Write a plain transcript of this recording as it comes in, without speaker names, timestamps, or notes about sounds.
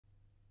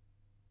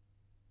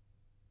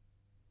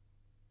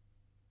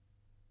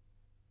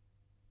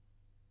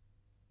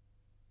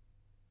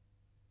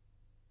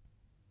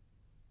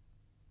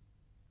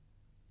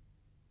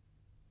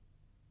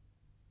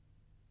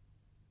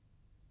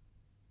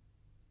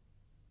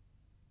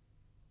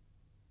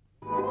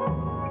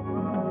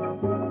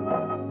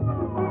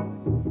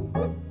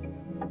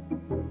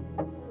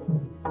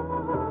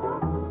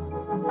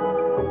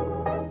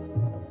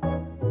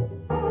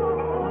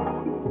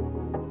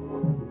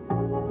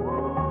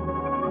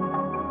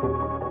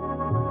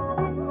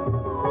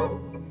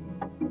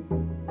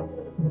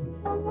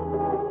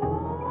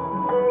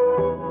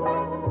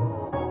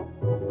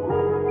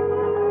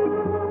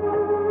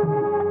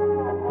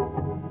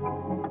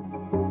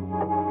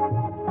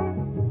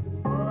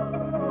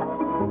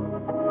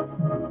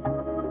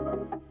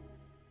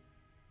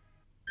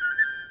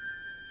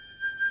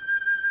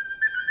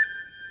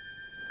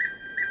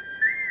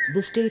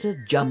The state of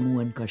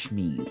Jammu and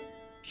Kashmir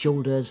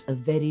shoulders a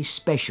very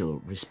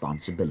special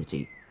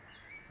responsibility,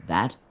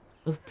 that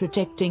of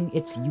protecting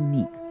its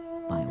unique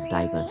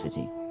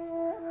biodiversity.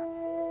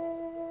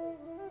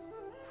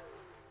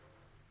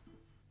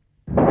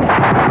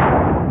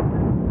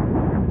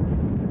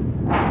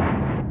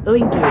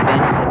 Owing to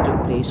events that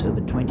took place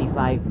over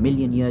 25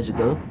 million years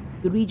ago,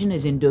 the region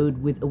is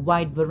endowed with a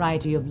wide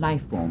variety of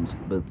life forms,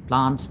 both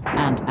plants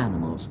and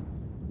animals.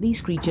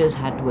 These creatures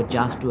had to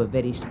adjust to a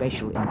very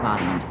special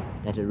environment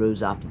that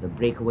arose after the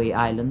breakaway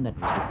island that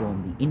was to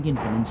form the Indian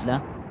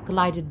peninsula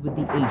collided with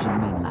the Asian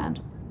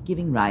mainland,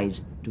 giving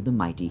rise to the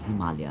mighty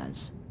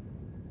Himalayas.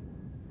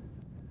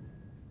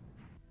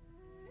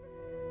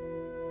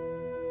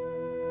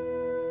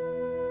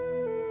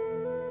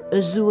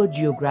 A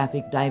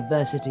zoogeographic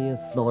diversity of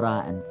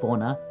flora and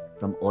fauna,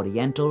 from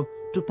Oriental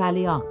to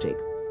Palearctic,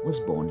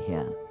 was born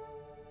here.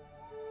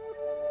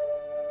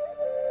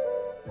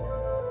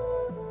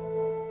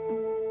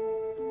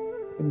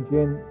 In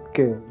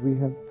J&K, we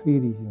have three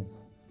regions.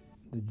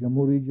 The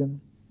Jammu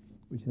region,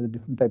 which has a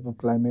different type of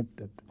climate,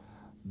 the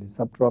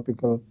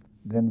subtropical.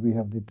 Then we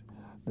have the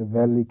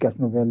valley,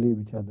 Kashmir Valley,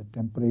 which has the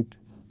temperate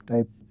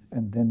type.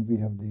 And then we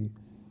have the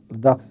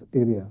Ladakh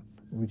area,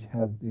 which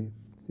has the,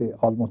 say,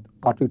 almost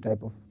Arctic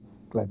type of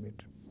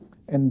climate.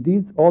 And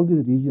all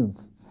these regions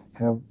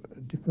have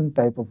different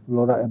type of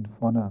flora and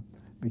fauna,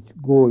 which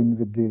go in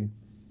with the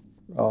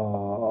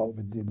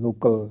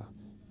local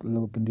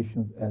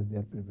conditions as they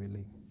are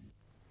prevailing.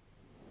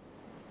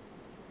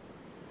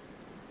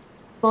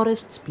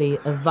 Forests play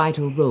a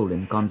vital role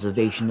in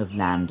conservation of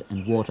land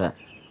and water,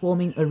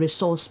 forming a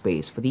resource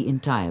space for the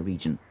entire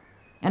region.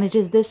 And it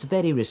is this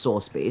very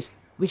resource space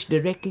which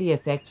directly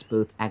affects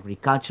both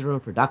agricultural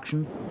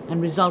production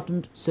and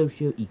resultant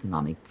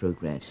socio-economic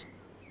progress.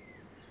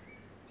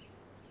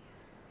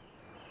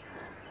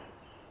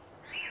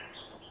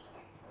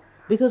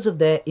 Because of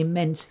their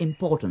immense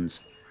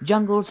importance,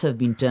 jungles have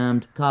been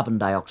termed carbon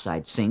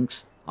dioxide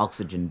sinks,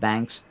 oxygen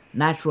banks,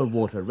 natural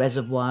water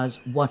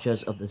reservoirs,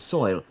 watchers of the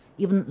soil,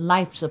 even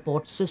life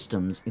support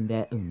systems in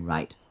their own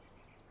right.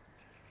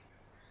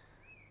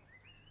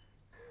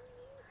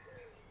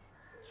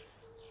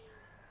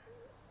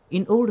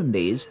 In olden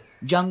days,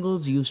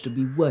 jungles used to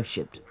be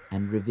worshipped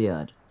and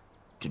revered.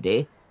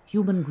 Today,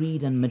 human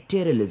greed and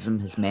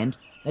materialism has meant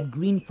that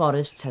green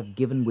forests have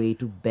given way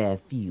to bare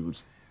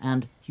fields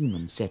and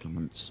human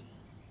settlements.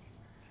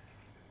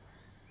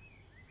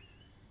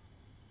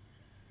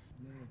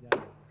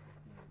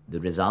 The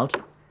result,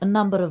 a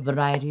number of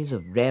varieties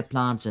of rare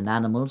plants and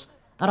animals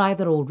are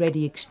either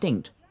already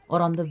extinct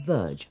or on the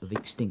verge of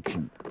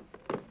extinction.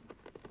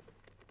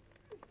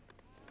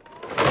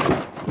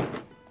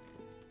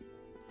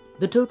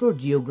 The total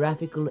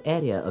geographical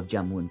area of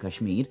Jammu and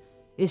Kashmir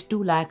is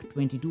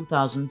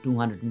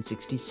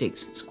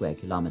 2,22,266 square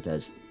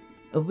kilometers,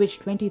 of which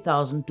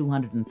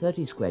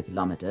 20,230 square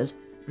kilometers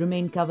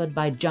remain covered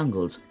by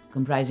jungles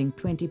comprising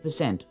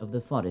 20% of the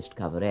forest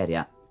cover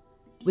area.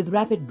 With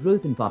rapid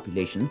growth in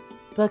population,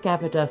 per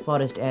capita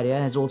forest area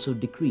has also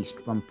decreased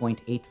from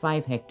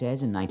 0.85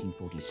 hectares in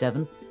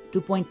 1947 to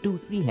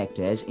 0.23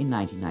 hectares in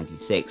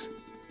 1996.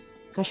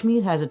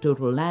 Kashmir has a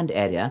total land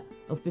area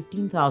of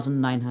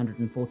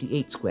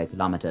 15,948 square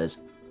kilometers,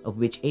 of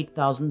which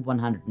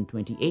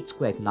 8,128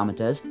 square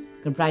kilometers,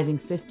 comprising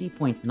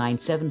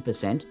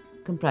 50.97%,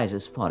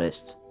 comprises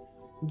forests.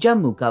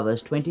 Jammu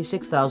covers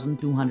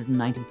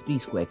 26,293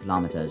 square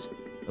kilometers,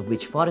 of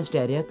which forest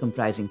area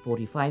comprising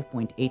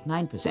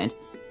 45.89%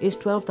 is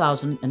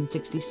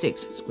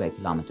 12,066 square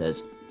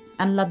kilometers,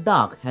 and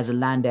Ladakh has a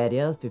land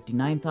area of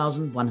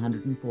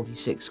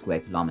 59,146 square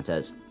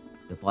kilometers.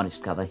 The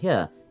forest cover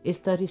here is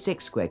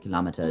 36 square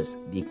kilometers,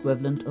 the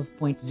equivalent of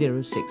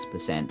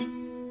 0.06%.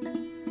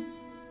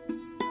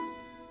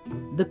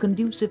 The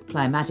conducive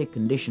climatic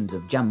conditions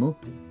of Jammu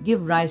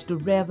give rise to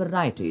rare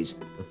varieties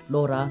of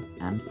flora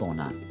and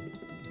fauna.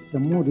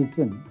 Jammu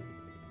region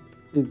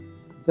is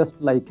just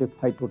like a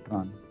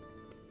phytoplankton.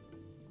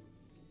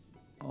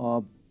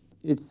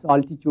 Its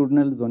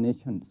altitudinal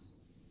zonations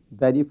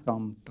vary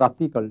from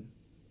tropical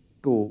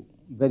to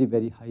very,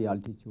 very high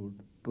altitude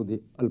to the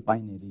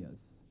alpine areas.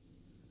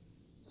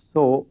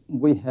 So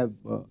we have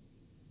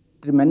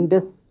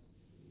tremendous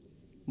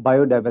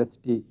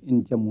biodiversity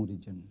in Jammu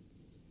region.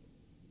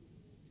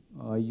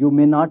 You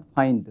may not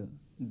find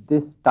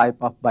this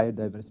type of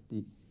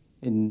biodiversity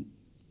in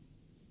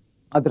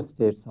other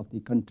states of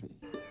the country.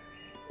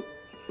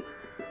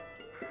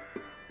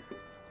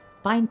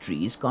 Pine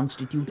trees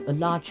constitute a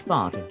large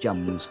part of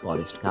Jammu's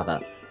forest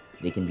cover.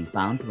 They can be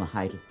found to a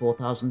height of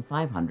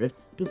 4,500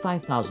 to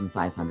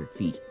 5,500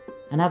 feet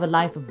and have a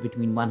life of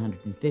between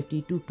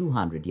 150 to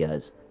 200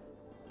 years.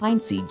 Pine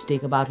seeds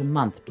take about a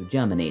month to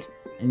germinate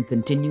and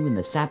continue in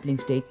the sapling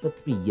state for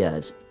 3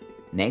 years.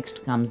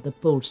 Next comes the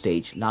pole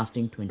stage,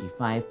 lasting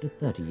 25 to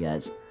 30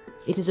 years.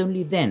 It is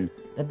only then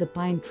that the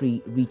pine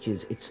tree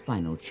reaches its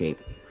final shape.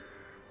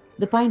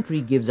 The pine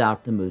tree gives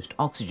out the most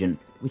oxygen,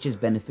 which is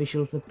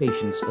beneficial for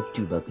patients of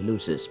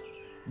tuberculosis.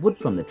 Wood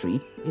from the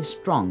tree is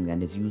strong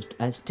and is used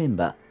as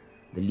timber.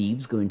 The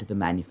leaves go into the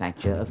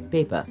manufacture of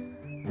paper.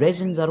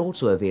 Resins are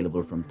also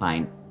available from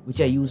pine, which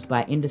are used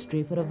by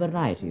industry for a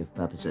variety of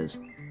purposes.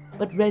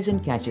 But resin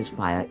catches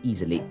fire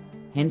easily,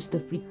 hence the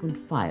frequent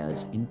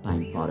fires in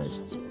pine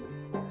forests.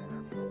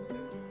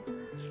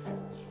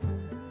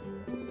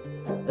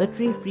 A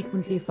tree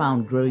frequently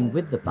found growing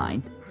with the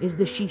pine is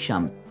the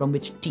shisham, from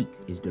which teak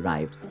is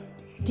derived.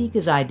 Teak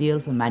is ideal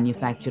for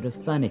manufacture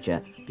of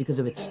furniture because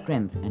of its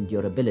strength and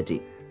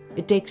durability.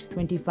 It takes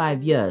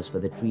 25 years for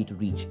the tree to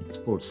reach its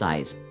full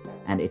size,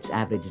 and its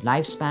average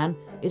lifespan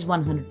is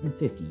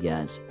 150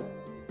 years.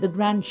 The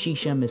grand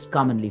shisham is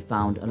commonly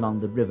found along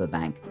the river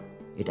bank.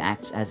 It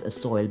acts as a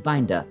soil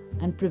binder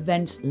and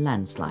prevents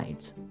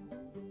landslides.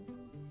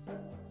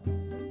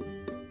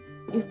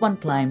 If one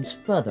climbs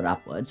further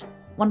upwards,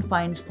 one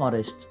finds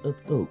forests of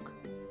oak.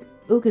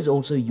 Oak is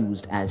also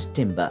used as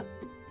timber.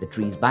 The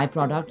tree's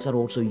byproducts are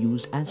also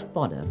used as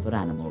fodder for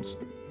animals.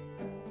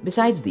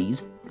 Besides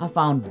these are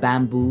found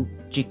bamboo,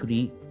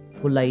 chicory,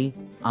 pulai,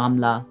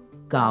 amla,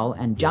 cow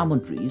and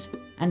jamun trees,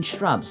 and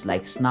shrubs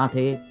like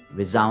snathe,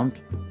 rizaunt,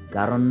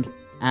 garund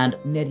and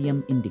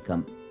Nerium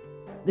indicum.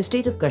 The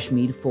state of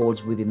Kashmir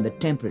falls within the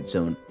temperate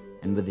zone,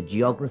 and with the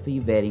geography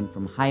varying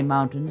from high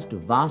mountains to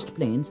vast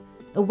plains,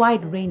 a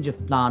wide range of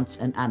plants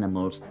and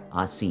animals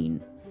are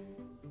seen.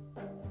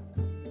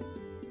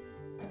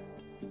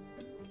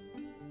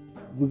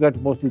 We got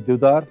mostly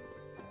Devdar,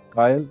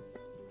 Kyle,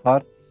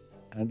 Fir,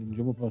 and in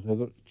Jammu we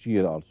got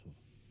Cheer also.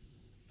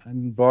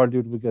 And in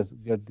broadleaf we get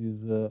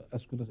these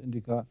Asculus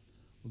indica,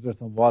 we get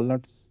some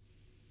walnuts,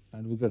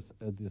 and we get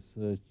this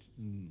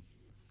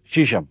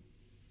Shisham.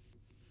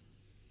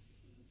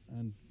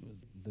 And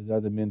these are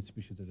the main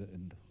species that are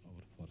in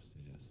our forest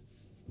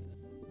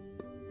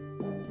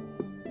areas.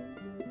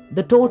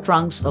 The tall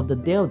trunks of the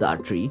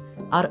Deodar tree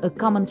are a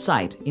common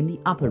sight in the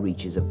upper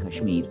reaches of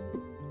Kashmir.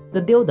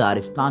 The Deodar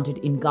is planted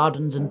in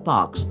gardens and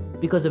parks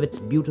because of its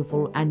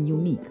beautiful and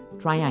unique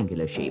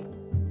triangular shape.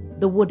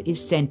 The wood is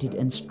scented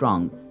and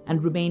strong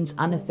and remains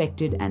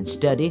unaffected and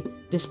sturdy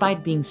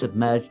despite being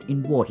submerged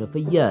in water for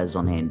years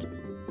on end.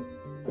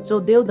 So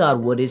Deodar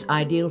wood is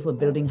ideal for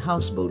building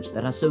houseboats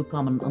that are so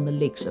common on the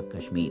lakes of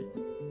Kashmir.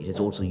 It is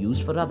also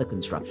used for other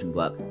construction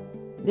work.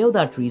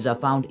 Deodar trees are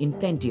found in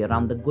plenty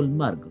around the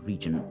Gulmarg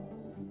region.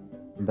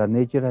 The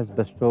nature has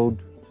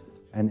bestowed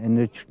and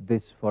enriched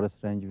this forest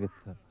range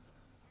with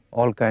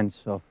all kinds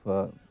of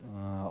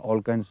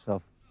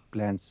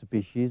plant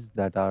species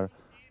that are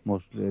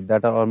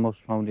almost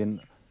found in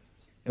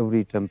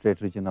every temperate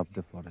region of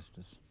the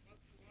forests.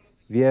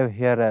 We have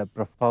here a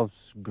profuse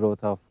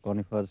growth of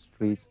coniferous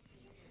trees.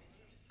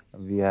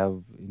 We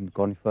have in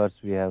conifers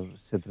we have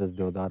Citrus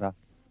deodara,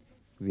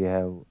 we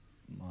have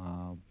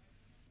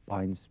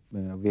pines,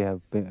 we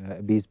have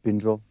Bees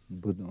pindro,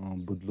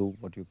 budlu,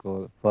 what you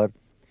call fir.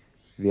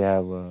 We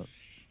have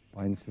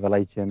pines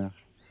valaichena,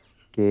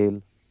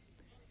 kale.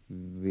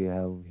 We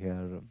have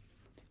here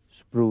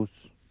spruce,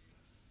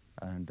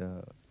 and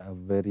a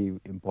very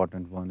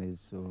important one is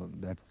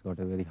that's got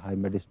a very high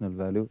medicinal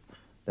value.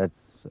 That's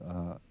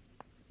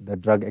the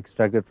drug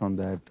extracted from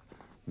that.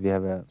 We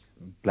have a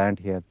plant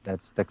here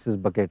that's Texas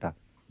baccata.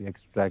 We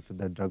extract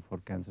the drug for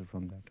cancer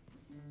from that.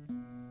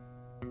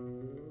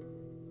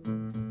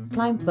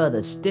 Climb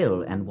further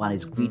still and one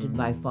is greeted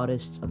by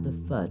forests of the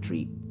fir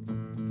tree.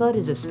 Fir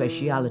is a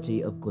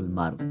speciality of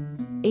Gulmarg.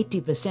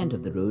 80%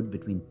 of the road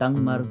between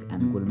Tangmarg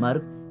and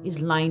Gulmarg is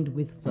lined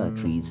with fir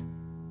trees.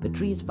 The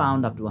tree is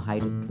found up to a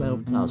height of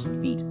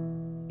 12,000 feet.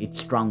 Its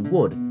strong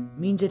wood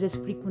means it is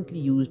frequently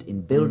used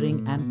in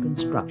building and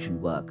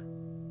construction work.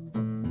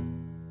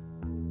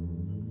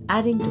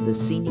 Adding to the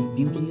scenic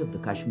beauty of the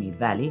Kashmir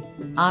Valley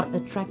are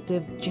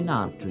attractive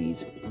chinar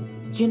trees.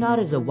 Chinar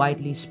is a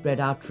widely spread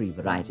out tree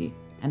variety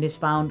and is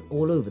found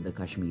all over the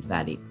Kashmir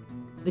Valley.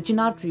 The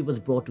chinar tree was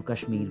brought to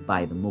Kashmir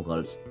by the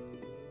Mughals.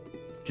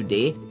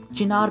 Today,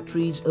 chinar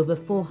trees over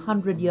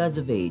 400 years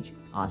of age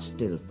are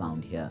still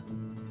found here.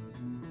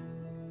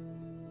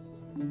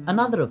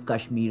 Another of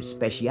Kashmir's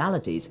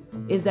specialities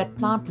is that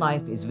plant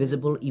life is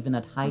visible even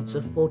at heights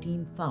of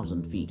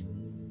 14,000 feet.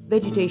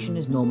 Vegetation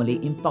is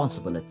normally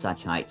impossible at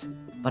such heights,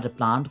 but a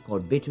plant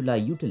called Betula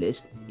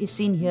utilis is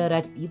seen here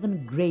at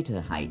even greater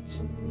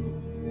heights.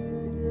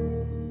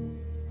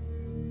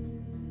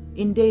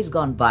 In days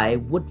gone by,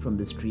 wood from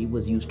this tree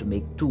was used to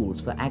make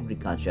tools for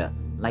agriculture,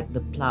 like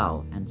the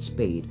plough and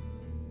spade.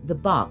 The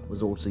bark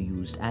was also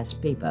used as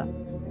paper.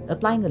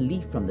 Applying a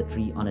leaf from the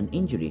tree on an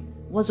injury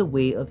was a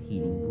way of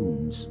healing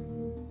wounds.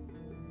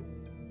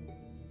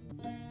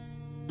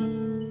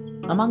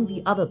 Among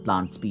the other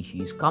plant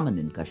species common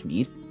in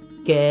Kashmir,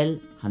 kale,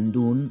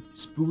 handoon,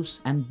 spruce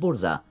and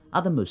burza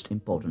are the most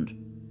important.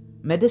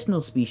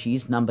 Medicinal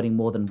species numbering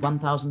more than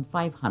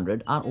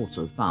 1,500 are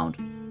also found.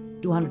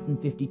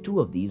 252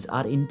 of these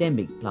are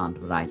endemic plant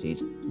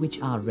varieties,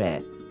 which are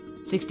rare.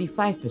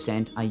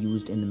 65% are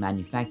used in the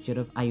manufacture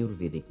of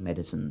Ayurvedic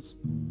medicines.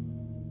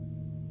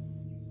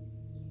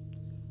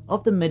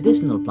 Of the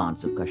medicinal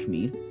plants of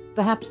Kashmir,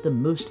 perhaps the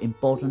most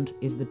important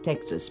is the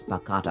Texas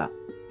baccata.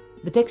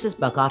 The Texas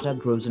baccata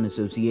grows in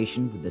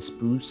association with the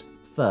spruce,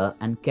 fir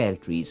and kale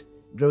trees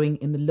growing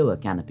in the lower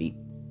canopy.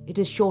 It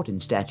is short in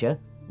stature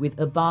with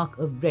a bark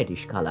of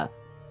reddish color.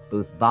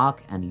 Both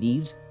bark and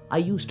leaves are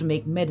used to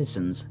make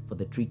medicines for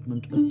the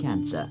treatment of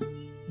cancer.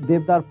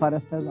 Devdar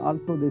forest has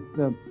also this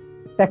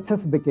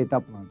Texas baccata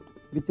plant,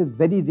 which is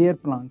very rare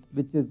plant,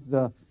 which is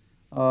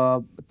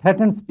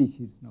threatened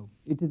species now.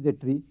 It is a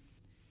tree.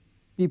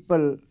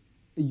 People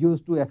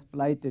used to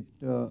exploit it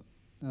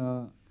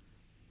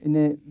in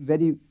a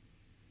very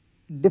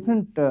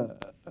different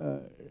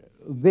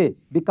way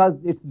because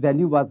its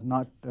value was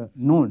not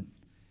known.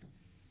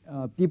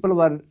 People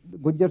were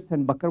Gujars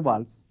and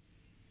Bakarwals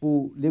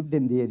who lived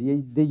in the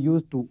area. They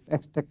used to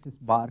extract its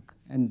bark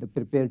and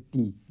prepare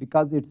tea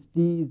because its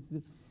tea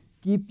is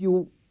keep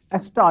you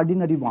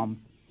extraordinary warmth.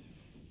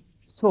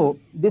 So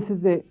this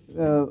is a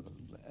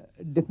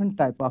different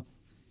type of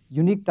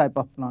unique type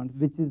of plant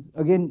which is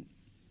again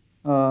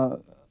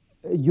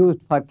used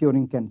for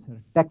curing cancer.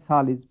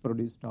 Taxol is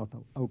produced out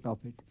of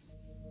it.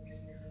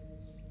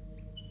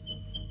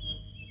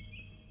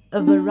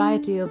 A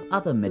variety of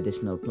other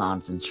medicinal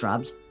plants and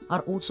shrubs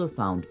are also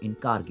found in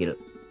Kargil.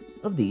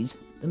 Of these,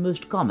 the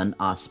most common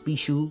are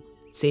spishu,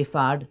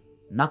 sefard,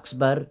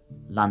 naxbar,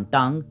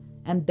 lantang,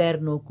 and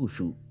derno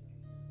kushu.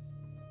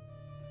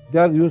 They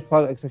are used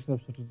for extraction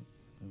of certain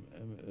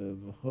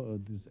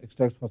these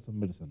extracts for some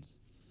medicines.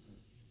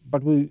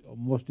 But we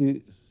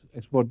mostly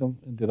export them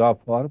in the raw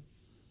form,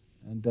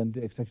 and then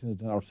the extraction is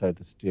done outside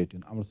the state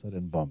in Amritsar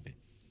and Bombay.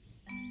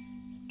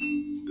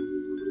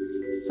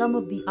 Some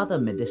of the other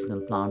medicinal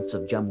plants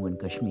of Jammu and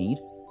Kashmir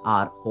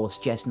are horse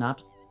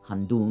chestnut,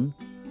 handoon,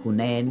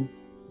 hunain,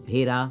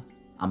 bhera,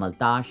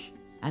 amaltash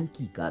and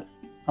kikar.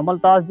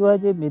 अमलताश जो है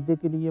ये मैदे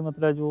के लिए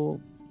मतलब जो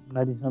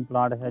medicinal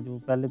plant है जो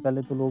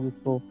पहले तो लोग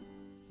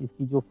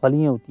इसकी जो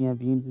फलियाँ होती हैं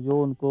बीन्स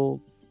जो उनको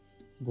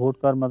घोट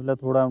कर मतलब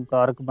थोड़ा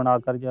उनका अर्क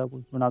बनाकर या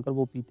कुछ बनाकर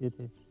वो पीते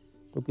थे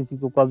तो किसी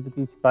को कब्ज़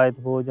की शिकायत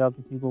हो या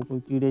किसी को कोई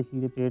कीड़े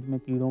शीड़े पेट में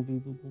कीड़ों की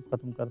तो वो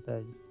ख़त्म करता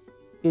है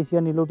जी।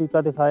 एशिया नीलो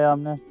टीका दिखाया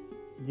हमने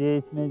ये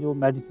इसमें जो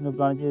मेडिसिनल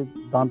प्लांट ये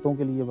दांतों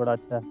के लिए बड़ा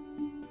अच्छा है।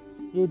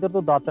 ये इधर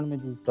तो दातन में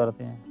यूज़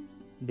करते हैं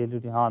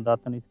डेली, हाँ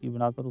दातन इसकी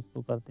बनाकर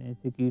उसको करते हैं।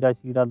 इससे कीड़ा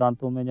शीड़ा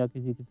दांतों में या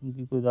किसी किस्म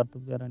की कोई दर्द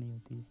वगैरह नहीं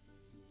होती है।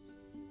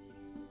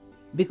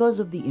 Because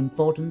of the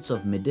importance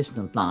of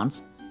medicinal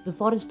plants, the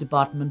Forest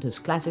Department has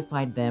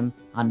classified them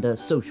under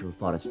social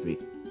forestry.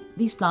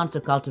 These plants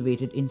are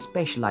cultivated in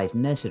specialized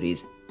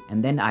nurseries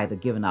and then either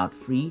given out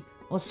free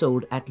or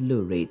sold at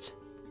low rates.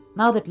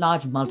 Now that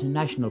large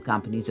multinational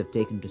companies have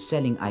taken to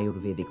selling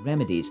Ayurvedic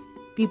remedies,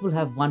 people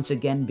have once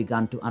again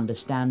begun to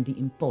understand the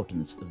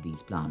importance of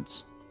these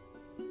plants.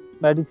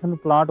 Medicinal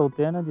plant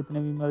होते हैं ना जितने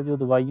भी मतलब जो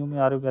दवाइयों में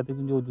आयुर्वेदिक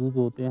जो यूज़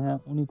होते हैं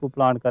उन्हीं को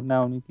प्लांट करना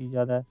है, उन्हीं की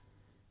ज़्यादा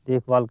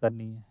देखभाल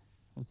करनी है,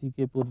 उसी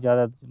के ऊपर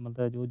ज़्यादा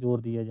मतलब जो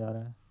जोर दिया जा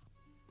रहा है।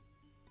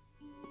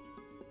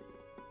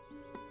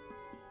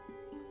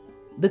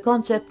 The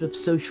concept of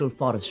social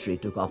forestry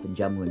took off in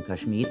Jammu and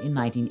Kashmir in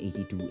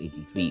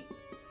 1982-83.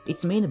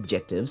 Its main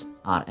objectives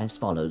are as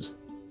follows: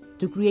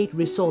 to create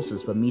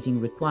resources for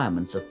meeting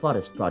requirements of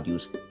forest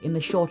produce in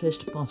the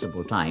shortest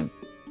possible time,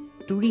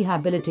 to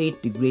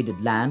rehabilitate degraded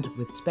land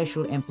with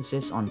special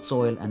emphasis on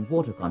soil and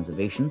water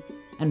conservation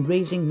and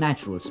raising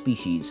natural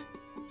species,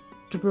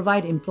 to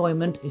provide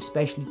employment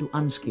especially to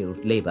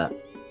unskilled labor,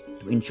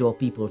 to ensure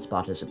people's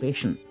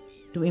participation,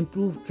 to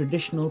improve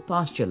traditional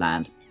pasture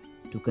land,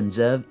 to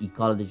conserve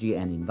ecology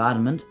and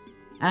environment,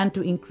 and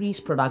to increase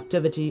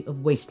productivity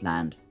of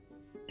wasteland.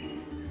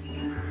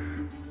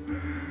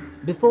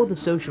 Before the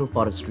social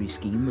forestry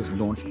scheme was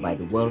launched by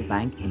the World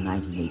Bank in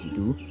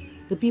 1982,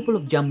 the people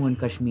of Jammu and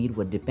Kashmir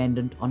were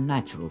dependent on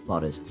natural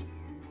forests.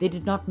 They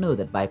did not know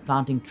that by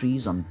planting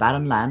trees on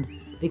barren land,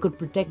 they could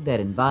protect their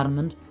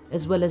environment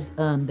as well as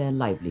earn their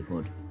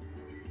livelihood.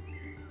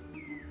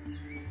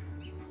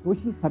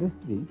 Social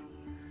forestry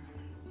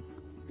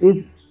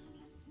is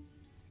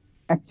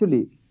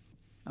actually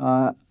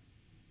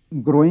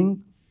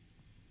growing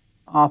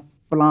of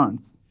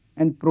plants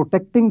and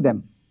protecting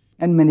them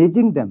and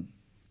managing them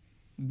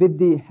with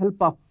the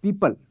help of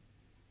people,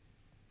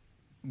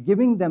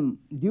 giving them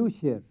due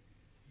share.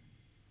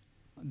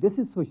 This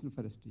is social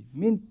forestry,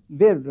 means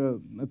where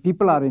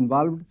people are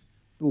involved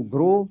to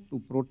grow, to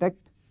protect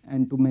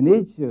and to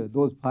manage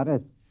those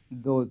forests.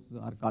 Those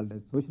are called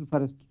as social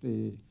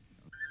forestry.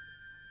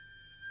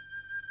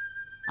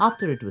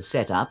 After it was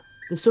set up,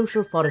 the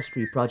social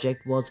forestry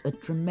project was a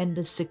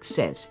tremendous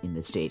success in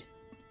the state,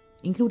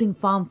 including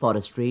farm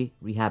forestry,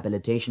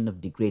 rehabilitation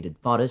of degraded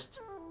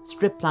forests,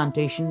 strip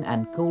plantation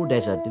and coal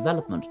desert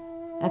development.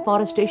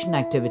 Afforestation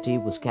activity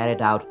was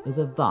carried out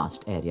over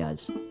vast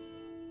areas.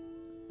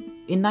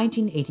 In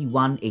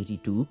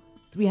 1981-82,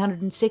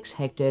 306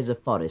 hectares of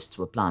forests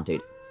were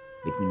planted.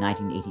 Between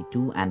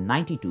 1982 and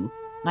 92,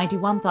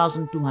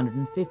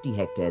 91,250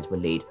 hectares were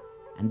laid,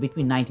 and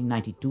between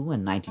 1992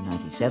 and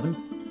 1997,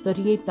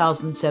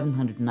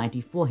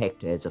 38,794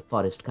 hectares of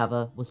forest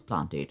cover was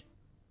planted.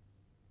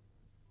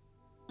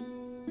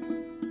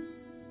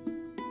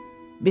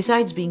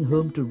 Besides being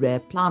home to rare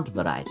plant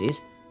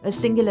varieties, a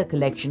singular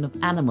collection of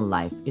animal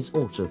life is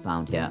also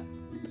found here.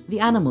 The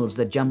animals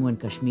that Jammu and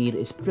Kashmir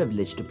is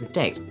privileged to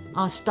protect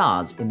are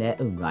stars in their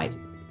own right.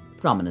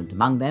 Prominent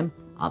among them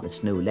are the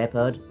snow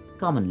leopard,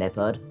 common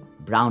leopard,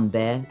 brown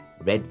bear,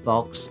 red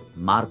fox,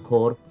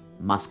 markhor,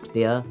 musk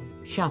deer,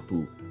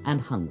 shapu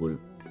and hangul.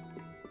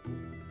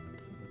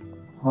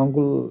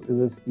 Hangul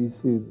is a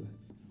species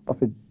of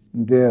a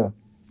deer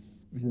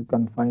which is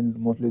confined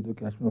mostly to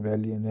Kashmir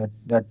Valley, and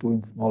that too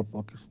in small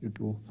pockets due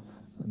to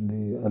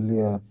the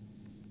earlier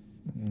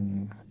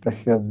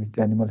pressures which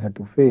the animal had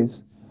to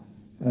face.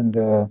 And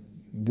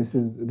this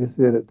is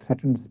a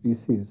threatened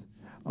species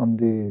on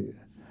the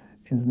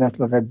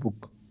International Red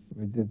Book,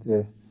 which is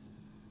a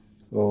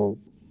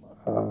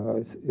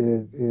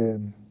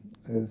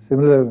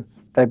similar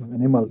type of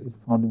animal is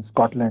found in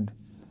Scotland,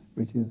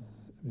 which is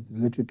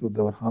related to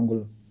the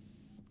hangul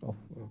of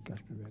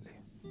Kashmir Valley.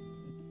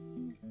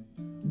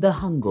 The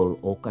hangul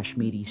or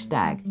Kashmiri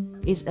stag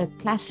is a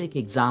classic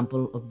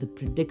example of the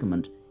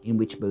predicament in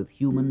which both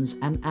humans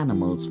and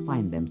animals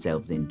find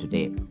themselves in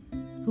today.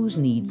 Whose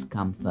needs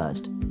come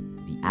first,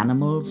 the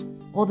animals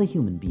or the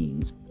human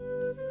beings?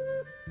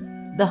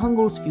 The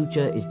hangul's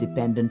future is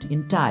dependent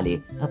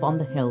entirely upon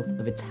the health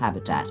of its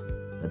habitat,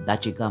 the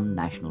Dachikam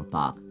National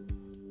Park.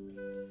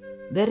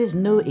 There is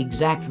no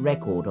exact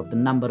record of the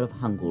number of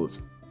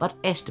hanguls, but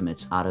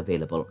estimates are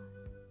available.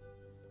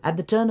 At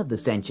the turn of the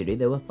century,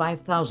 there were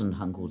 5,000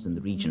 hanguls in the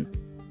region.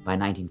 By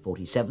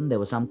 1947, there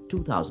were some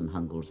 2,000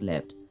 hanguls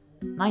left.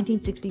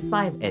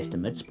 1965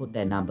 estimates put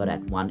their number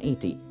at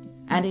 180,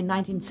 and in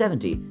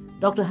 1970,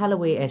 Dr.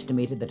 Halloway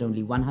estimated that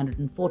only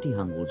 140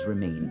 hanguls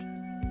remained.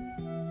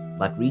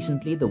 But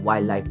recently, the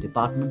Wildlife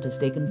Department has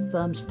taken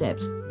firm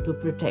steps to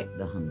protect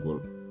the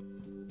hangul.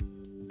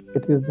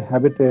 It is the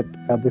habitat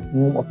at the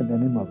home of an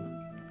animal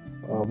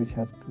which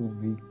has to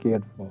be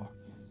cared for,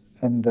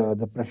 and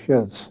the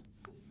pressures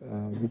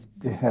which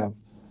they have,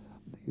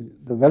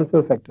 the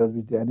welfare factors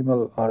which the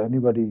animal or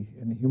anybody,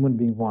 any human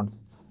being wants,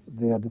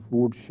 they are the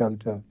food,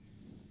 shelter,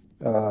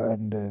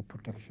 and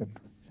protection.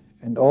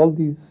 And all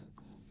these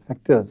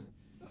factors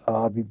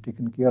are being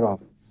taken care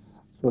of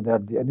so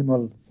that the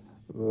animal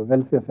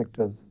welfare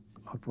factors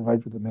are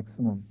provided to the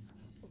maximum.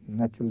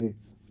 Naturally,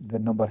 the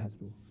number has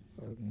to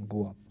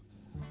go up.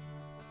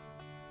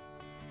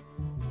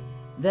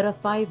 There are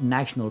 5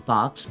 national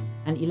parks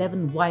and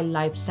 11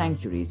 wildlife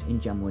sanctuaries in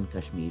Jammu and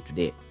Kashmir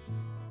today.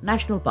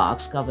 National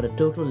parks cover a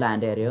total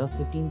land area of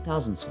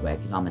 15,000 square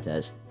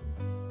kilometers.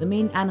 The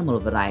main animal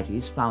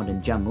varieties found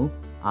in Jammu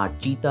are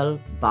cheetal,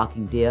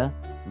 barking deer,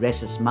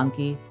 rhesus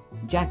monkey,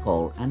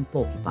 jackal and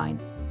porcupine.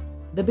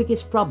 The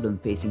biggest problem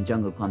facing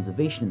jungle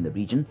conservation in the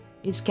region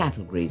is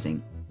cattle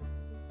grazing.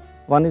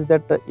 One is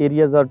that the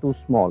areas are too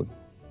small.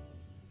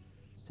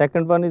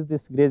 Second one is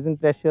this grazing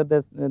pressure,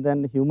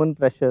 then human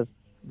pressure,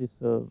 this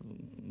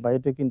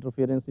biotic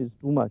interference is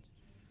too much.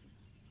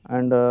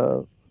 And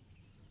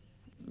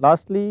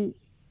lastly,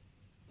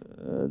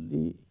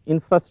 the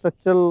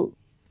infrastructural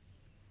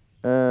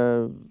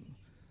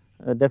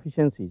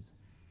deficiencies.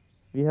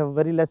 We have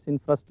very less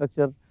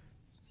infrastructure,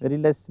 very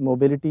less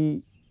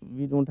mobility.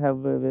 We don't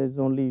have, there is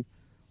only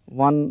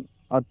 1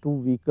 or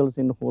 2 vehicles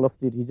in the whole of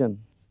the region.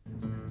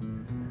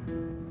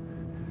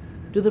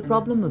 To the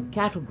problem of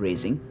cattle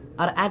grazing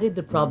are added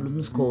the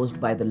problems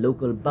caused by the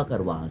local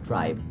Bakarwal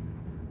tribe.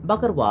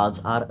 Bakarwals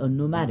are a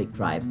nomadic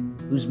tribe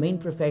whose main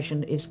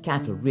profession is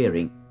cattle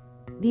rearing.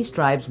 These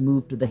tribes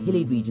move to the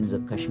hilly regions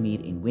of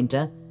Kashmir in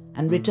winter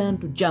and return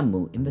to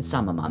Jammu in the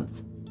summer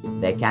months.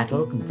 Their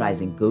cattle,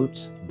 comprising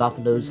goats,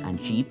 buffaloes and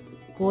sheep,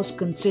 cause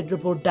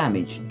considerable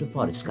damage to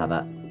forest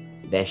cover.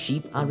 Their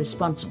sheep are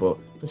responsible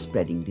for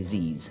spreading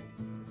disease.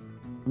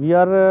 We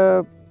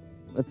are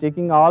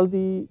taking all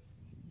the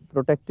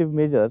protective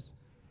measures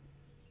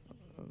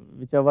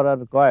whichever are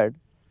required,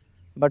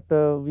 but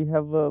we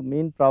have a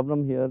main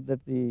problem here that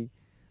the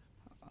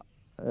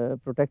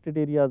protected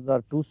areas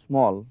are too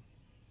small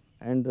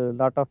and a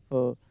lot of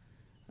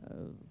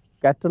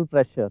cattle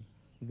pressure,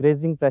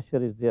 grazing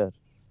pressure is there.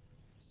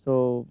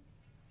 So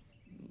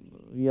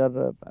we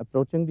are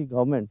approaching the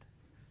government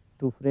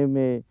to frame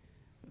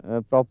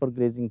a proper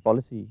grazing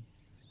policy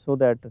so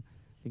that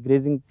the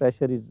grazing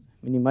pressure is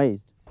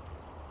minimized.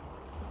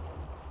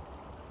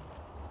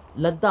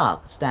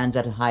 Ladakh stands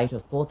at a height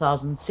of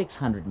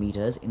 4,600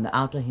 meters in the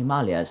outer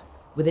Himalayas,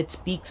 with its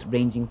peaks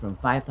ranging from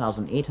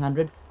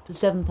 5,800 to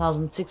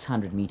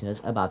 7,600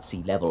 meters above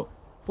sea level,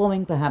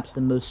 forming perhaps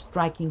the most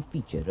striking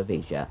feature of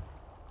Asia.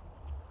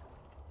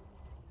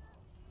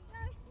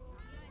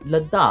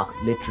 Ladakh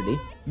literally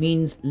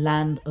means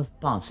land of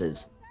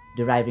passes,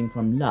 deriving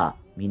from La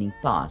meaning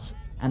pass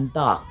and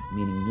Dakh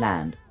meaning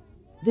land.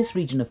 This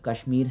region of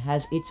Kashmir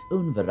has its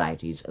own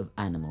varieties of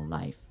animal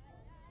life.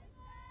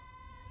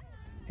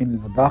 In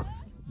Ladakh,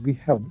 we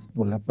have the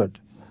snow leopard,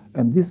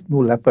 and this snow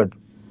leopard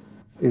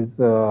is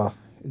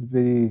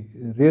very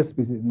rare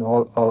species in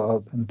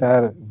all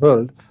entire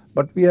world.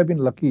 But we have been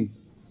lucky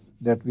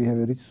that we have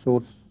a rich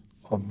source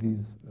of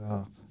these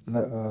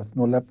snow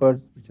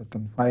leopards, which are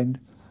confined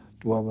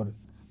to our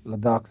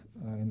Ladakh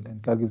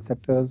and Kargil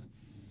sectors.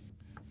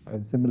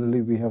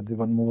 Similarly, we have the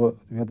one more.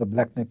 We have the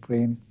black neck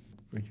crane,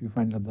 which we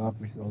find in Ladakh,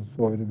 which is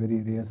also a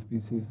very rare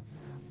species.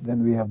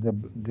 Then we have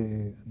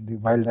the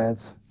wild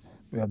ass,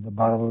 we have the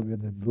barrel, we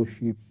have the blue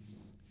sheep,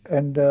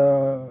 and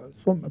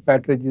some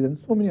partridges and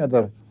so many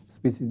other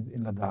species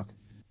in Ladakh.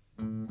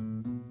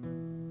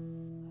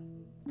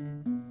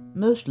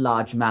 Most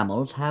large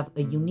mammals have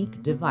a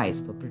unique device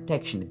for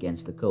protection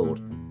against the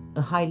cold,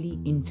 a highly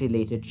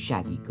insulated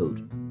shaggy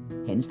coat.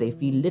 Hence they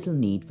feel little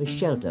need for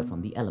shelter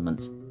from the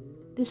elements.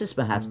 This is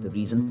perhaps the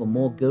reason for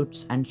more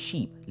goats and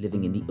sheep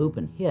living in the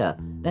open here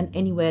than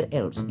anywhere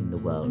else in the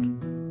world.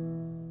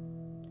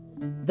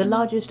 The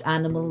largest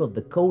animal of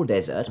the cold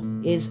desert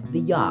is the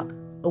yak,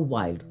 a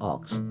wild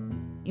ox.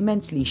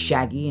 Immensely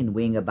shaggy and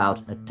weighing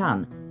about a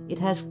ton, it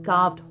has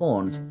carved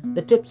horns,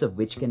 the tips of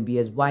which can be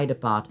as wide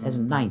apart as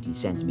 90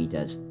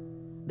 centimeters.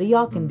 The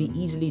yak can be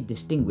easily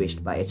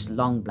distinguished by its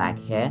long black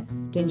hair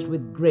tinged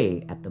with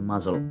grey at the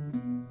muzzle.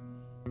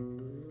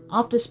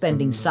 After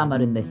spending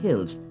summer in the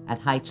hills at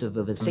heights of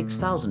over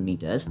 6,000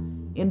 meters,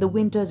 in the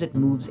winters it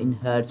moves in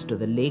herds to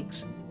the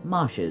lakes,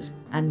 marshes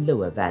and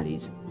lower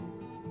valleys.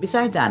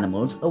 Besides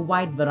animals, a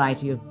wide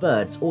variety of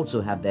birds also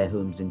have their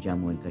homes in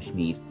Jammu and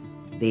Kashmir.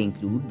 They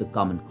include the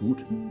common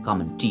coot,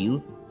 common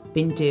teal,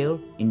 pintail,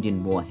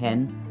 Indian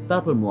moorhen,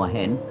 purple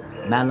moorhen,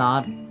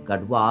 mallard,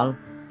 gadwal,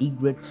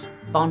 egrets,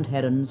 pond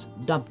herons,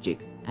 dubchick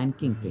and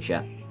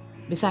kingfisher.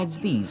 Besides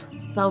these,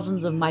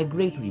 thousands of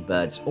migratory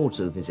birds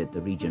also visit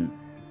the region.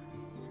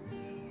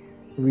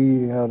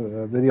 We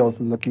are very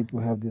also lucky to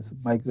have these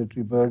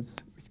migratory birds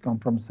which come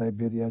from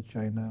Siberia,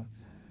 China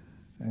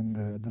and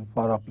other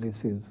far off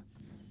places,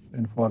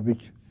 and for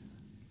which,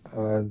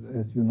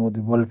 as you know,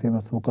 the world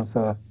famous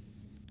Hokarsa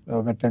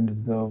wetland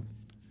reserve,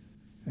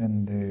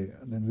 and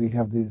then we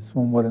have the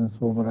Somar and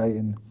Somarai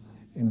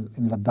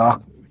in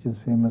Ladakh, which is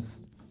famous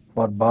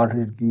for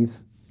bar-headed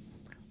geese.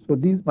 So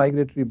these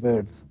migratory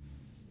birds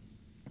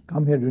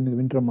come here during the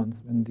winter months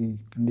when the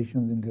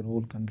conditions in their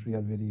whole country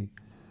are very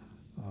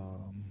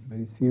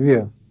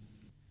severe.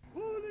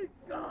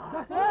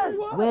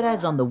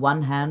 Whereas on the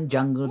one hand,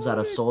 jungles are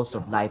a source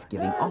of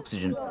life-giving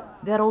oxygen,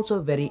 they are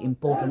also very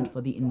important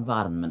for the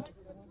environment.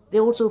 They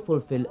also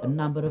fulfill a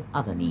number of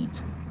other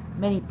needs.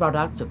 Many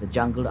products of the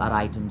jungle are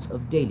items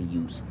of daily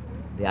use.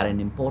 They are an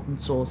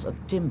important source of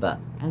timber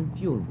and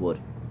fuel wood.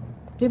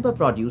 Timber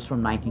produce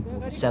from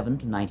 1947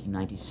 to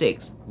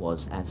 1996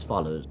 was as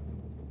follows.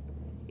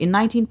 In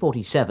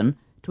 1947,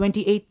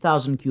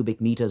 28,000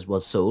 cubic meters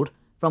was sold,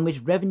 from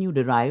which revenue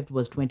derived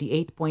was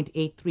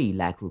 28.83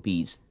 lakh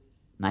rupees.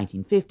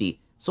 1950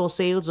 saw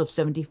sales of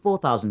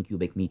 74,000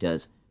 cubic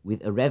meters,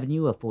 with a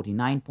revenue of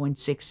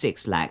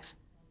 49.66 lakhs.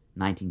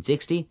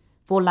 1960,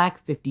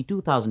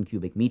 4,52,000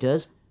 cubic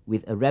meters,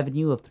 with a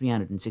revenue of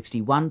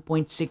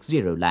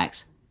 361.60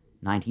 lakhs.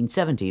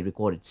 1970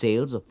 recorded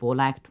sales of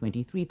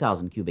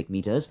 4,23,000 cubic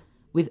meters,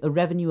 with a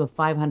revenue of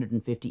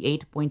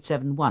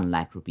 558.71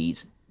 lakh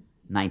rupees.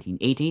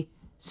 1980,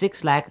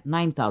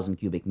 6,09,000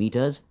 cubic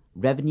meters,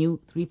 revenue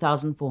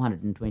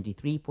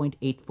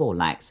 3,423.84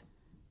 lakhs.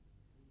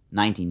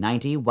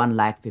 1990,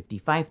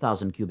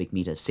 1,55,000 cubic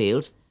meters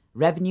sales,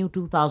 revenue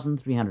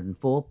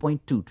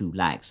 2,304.22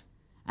 lakhs.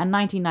 And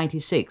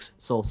 1996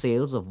 saw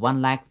sales of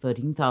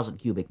 1,13,000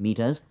 cubic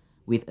meters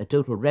with a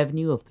total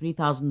revenue of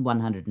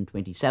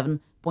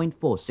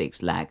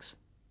 3,127.46 lakhs.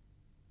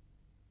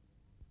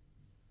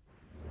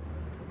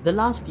 The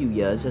last few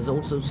years has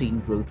also seen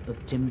growth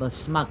of timber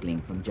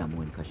smuggling from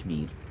Jammu and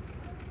Kashmir.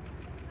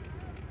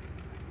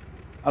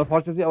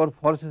 Unfortunately, our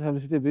forests have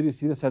received a very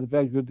serious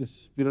setback during this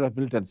period of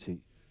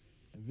militancy,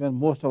 when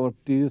most of our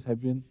trees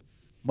have been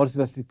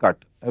mercilessly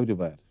cut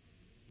everywhere.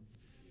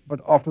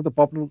 But after the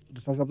popular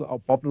destruction of the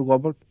popular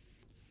government,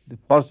 the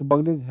forest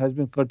smuggling has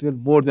been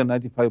curtailed more than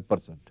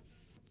 95%.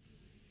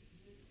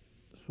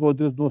 So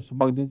there is no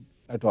smuggling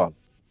at all.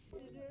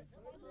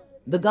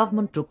 The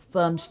government took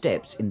firm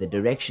steps in the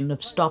direction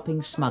of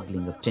stopping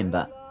smuggling of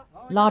timber.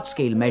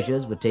 Large-scale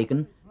measures were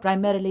taken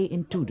primarily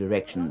in two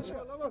directions.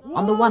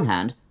 On the one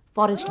hand,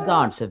 forest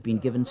guards have been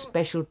given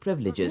special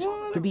privileges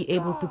to be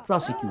able to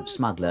prosecute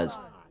smugglers.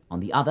 On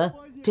the other,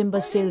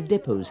 timber sale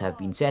depots have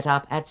been set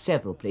up at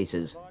several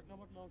places.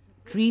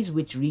 Trees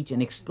which reach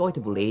an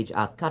exploitable age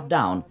are cut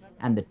down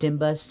and the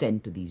timber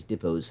sent to these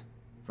depots.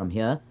 From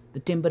here, the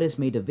timber is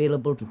made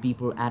available to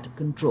people at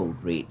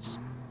controlled rates.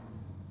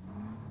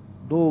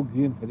 No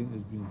green felling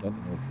is being done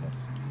in our forest.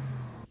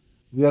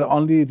 We are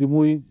only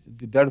removing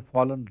the dead,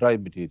 fallen, dry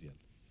material.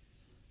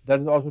 That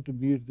is also to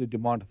meet the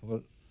demand of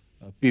our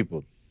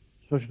people,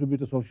 so to meet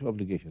the social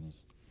obligations.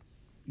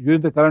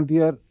 During the current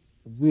year,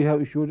 we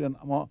have issued a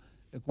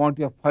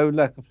quantity of 5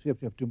 lakh of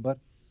CFT of timber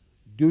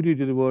duly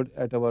delivered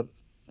at our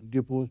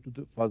depots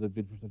for the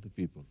benefit of the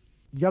people.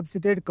 जब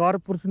state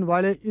corporation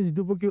वाले इस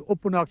depot की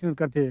open auction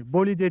करते हैं,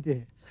 बोली देते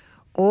हैं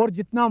और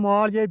जितना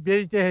माल ये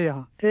बेचते हैं,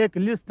 यहाँ एक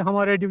लिस्ट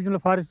हमारे डिविजनल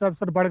फॉरेस्ट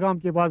ऑफिसर बड़गाम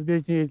के पास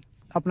बेचते हैं,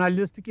 अपना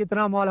लिस्ट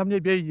कितना माल हमने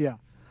बेच दिया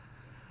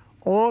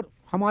और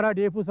हमारा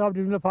डेपो साहब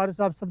डिविजनल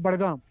फॉरेस्ट ऑफिसर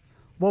बड़गाम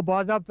वो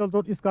बाज़ाब्ता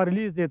तौर पर इसका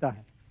रिलीज़ देता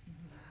है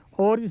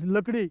और इस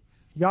लकड़ी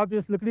जब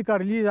इस लकड़ी का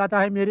रिलीज़ आता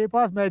है मेरे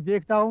पास, मैं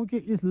देखता हूँ कि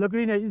इस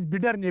लकड़ी ने, इस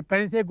बिडर ने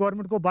पैसे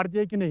गवर्नमेंट को भर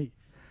दिए कि नहीं।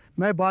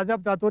 मैं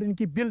बाज़ाब्ता तौर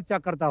इनकी बिल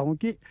चेक करता हूँ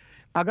कि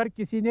अगर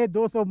किसी ने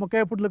 200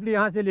 मकई फुट लकड़ी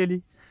यहाँ से ले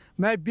ली,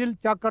 मैं बिल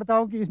चेक करता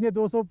हूँ कि इसने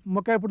 200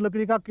 मकई फुट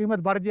लकड़ी का कीमत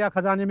भर दिया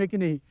खजाने में कि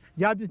नहीं।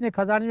 जब इसने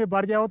खजाने में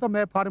भर दिया हो तो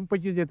मैं फार्म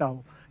 25 देता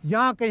हूँ।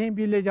 जहाँ कहीं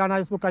भी ले जाना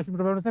है इसको कश्मीर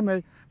गवर्नमेंट से, मैं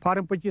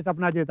फार्म 25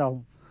 अपना देता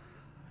हूँ।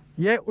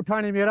 ये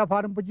उठाने मेरा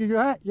फार्म 25 जो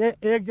है,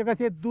 ये एक जगह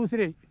से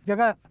दूसरी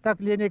जगह तक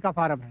लेने का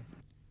फार्म है।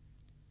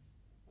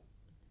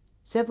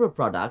 Several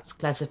products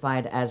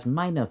classified as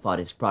minor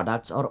forest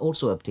products are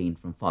also obtained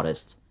from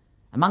forests.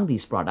 Among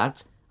these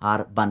products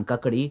are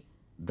bankakadi,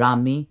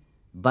 brahmi,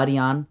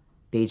 baryan,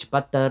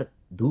 tejpattar,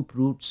 dhoop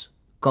roots,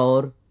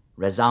 kaur,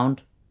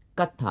 resaunt,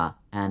 katha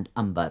and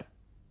ambar.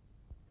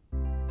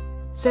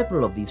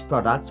 Several of these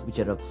products, which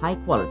are of high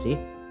quality,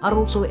 are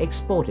also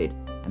exported,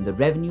 and the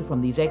revenue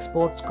from these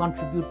exports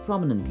contribute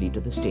prominently to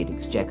the state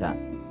exchequer.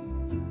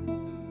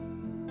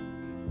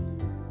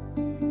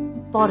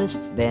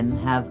 Forests then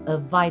have a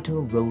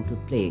vital role to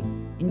play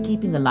in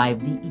keeping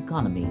alive the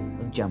economy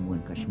of Jammu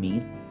and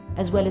Kashmir,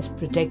 as well as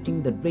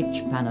protecting the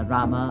rich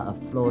panorama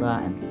of flora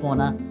and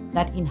fauna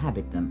that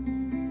inhabit them.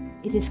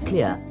 It is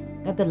clear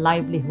that the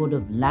livelihood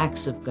of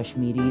lakhs of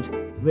Kashmiris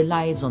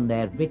relies on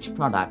their rich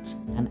products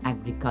and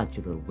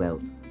agricultural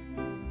wealth.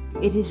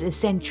 It is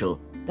essential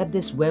that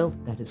this wealth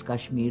that is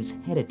Kashmir's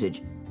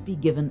heritage be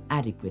given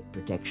adequate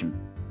protection.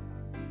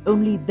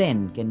 Only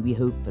then can we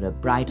hope for a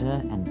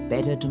brighter and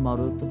better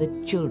tomorrow for the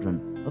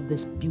children of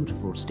this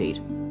beautiful state,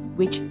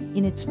 which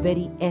in its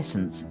very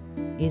essence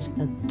is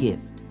a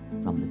gift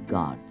from the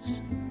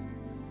gods.